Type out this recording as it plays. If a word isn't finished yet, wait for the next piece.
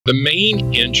The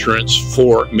main entrance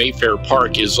for Mayfair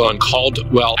Park is on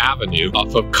Caldwell Avenue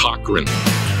off of Cochrane.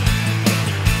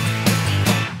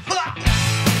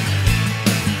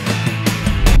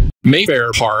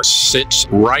 Mayfair Park sits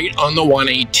right on the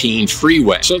 118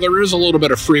 freeway, so there is a little bit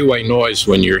of freeway noise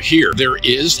when you're here. There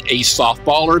is a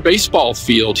softball or baseball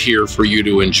field here for you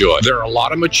to enjoy. There are a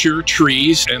lot of mature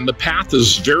trees, and the path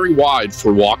is very wide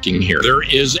for walking here. There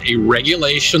is a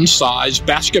regulation-sized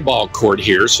basketball court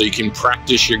here, so you can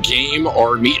practice your game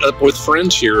or meet up with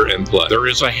friends here and play. There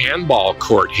is a handball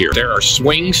court here. There are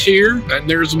swings here, and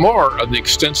there's more of the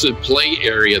extensive play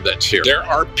area that's here. There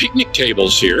are picnic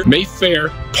tables here. Mayfair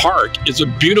Park is a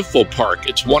beautiful park.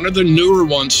 It's one of the newer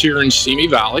ones here in Simi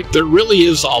Valley. There really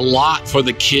is a lot for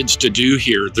the kids to do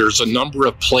here. There's a number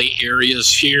of play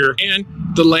areas here, and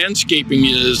the landscaping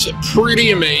is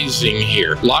pretty amazing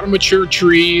here. A lot of mature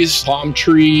trees, palm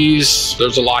trees.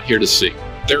 There's a lot here to see.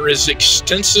 There is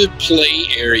extensive play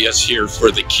areas here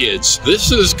for the kids.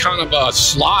 This is kind of a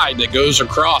slide that goes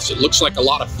across. It looks like a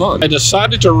lot of fun. I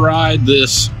decided to ride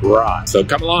this ride, so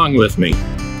come along with me.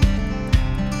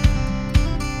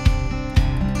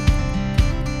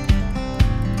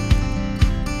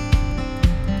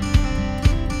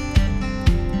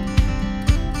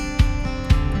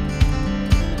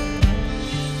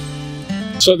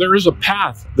 So there is a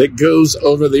path that goes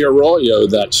over the arroyo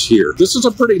that's here. This is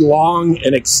a pretty long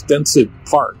and extensive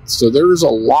park, so there is a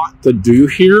lot to do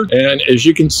here. And as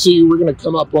you can see, we're going to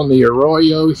come up on the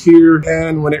arroyo here,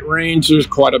 and when it rains, there's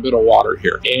quite a bit of water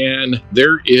here. And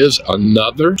there is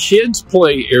another kids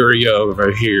play area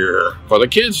over here for the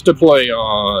kids to play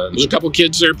on. There's a couple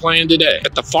kids there playing today.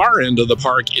 At the far end of the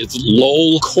park is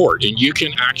Lowell Court, and you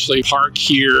can actually park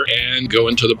here and go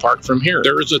into the park from here.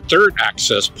 There is a third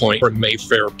access point for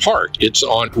Mayfair Park. It's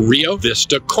on Rio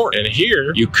Vista Court, and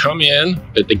here you come in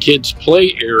at the kids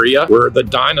play area where the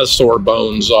dinosaur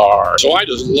bones are. So I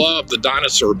just love the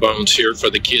dinosaur bones here for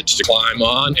the kids to climb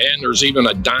on, and there's even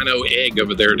a dino egg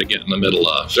over there to get in the middle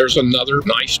of. There's another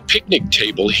nice picnic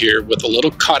table here with a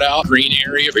little cutout green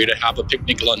area for you to have a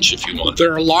picnic lunch if you want.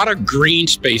 There are a lot of green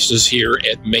spaces here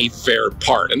at Mayfair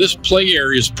Park, and this play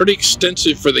area is pretty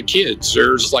extensive for the kids.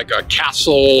 There's like a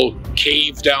castle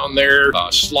cave down there,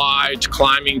 slides,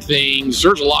 climbing things.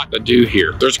 There's a lot to do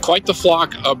here. There's quite the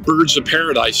flock of birds of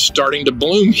paradise starting to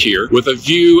bloom here with a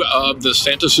view of the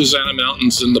Santa Susana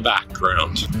Mountains in the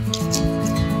background.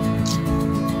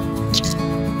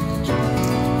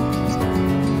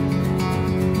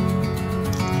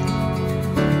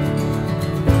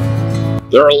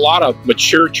 There are a lot of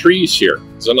mature trees here.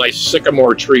 There's a nice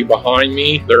sycamore tree behind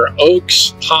me. There are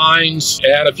oaks, pines,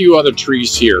 and a few other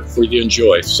trees here for you to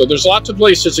enjoy. So there's lots of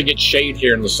places to get shade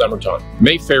here in the summertime.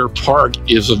 Mayfair Park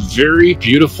is a very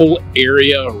beautiful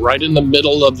area right in the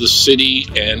middle of the city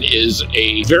and is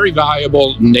a very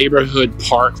valuable neighborhood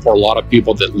park for a lot of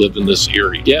people that live in this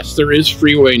area. Yes, there is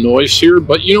freeway noise here,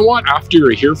 but you know what? After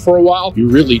you're here for a while, you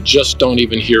really just don't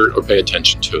even hear it or pay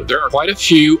attention to it. There are quite a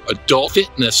few adult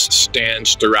fitness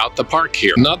stands throughout the park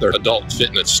here. Another adult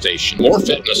fitness station, more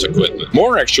fitness equipment,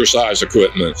 more exercise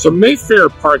equipment. So Mayfair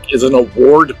Park is an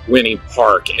award-winning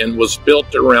park and was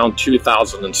built around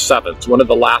 2007. It's one of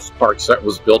the last parks that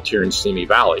was built here in Simi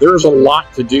Valley. There's a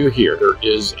lot to do here. There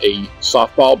is a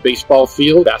softball, baseball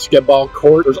field, basketball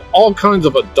court. There's all kinds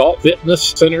of adult fitness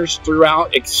centers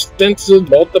throughout, extensive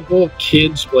multiple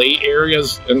kids play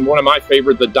areas, and one of my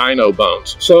favorite, the Dino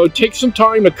Bones. So take some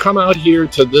time to come out here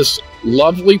to this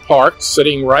lovely park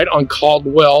sitting right on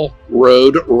Caldwell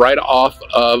Road, right off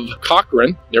of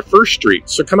Cochrane near First Street.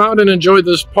 So come out and enjoy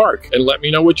this park and let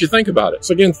me know what you think about it.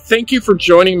 So again, thank you for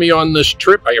joining me on this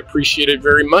trip. I appreciate it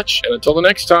very much. And until the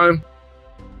next time,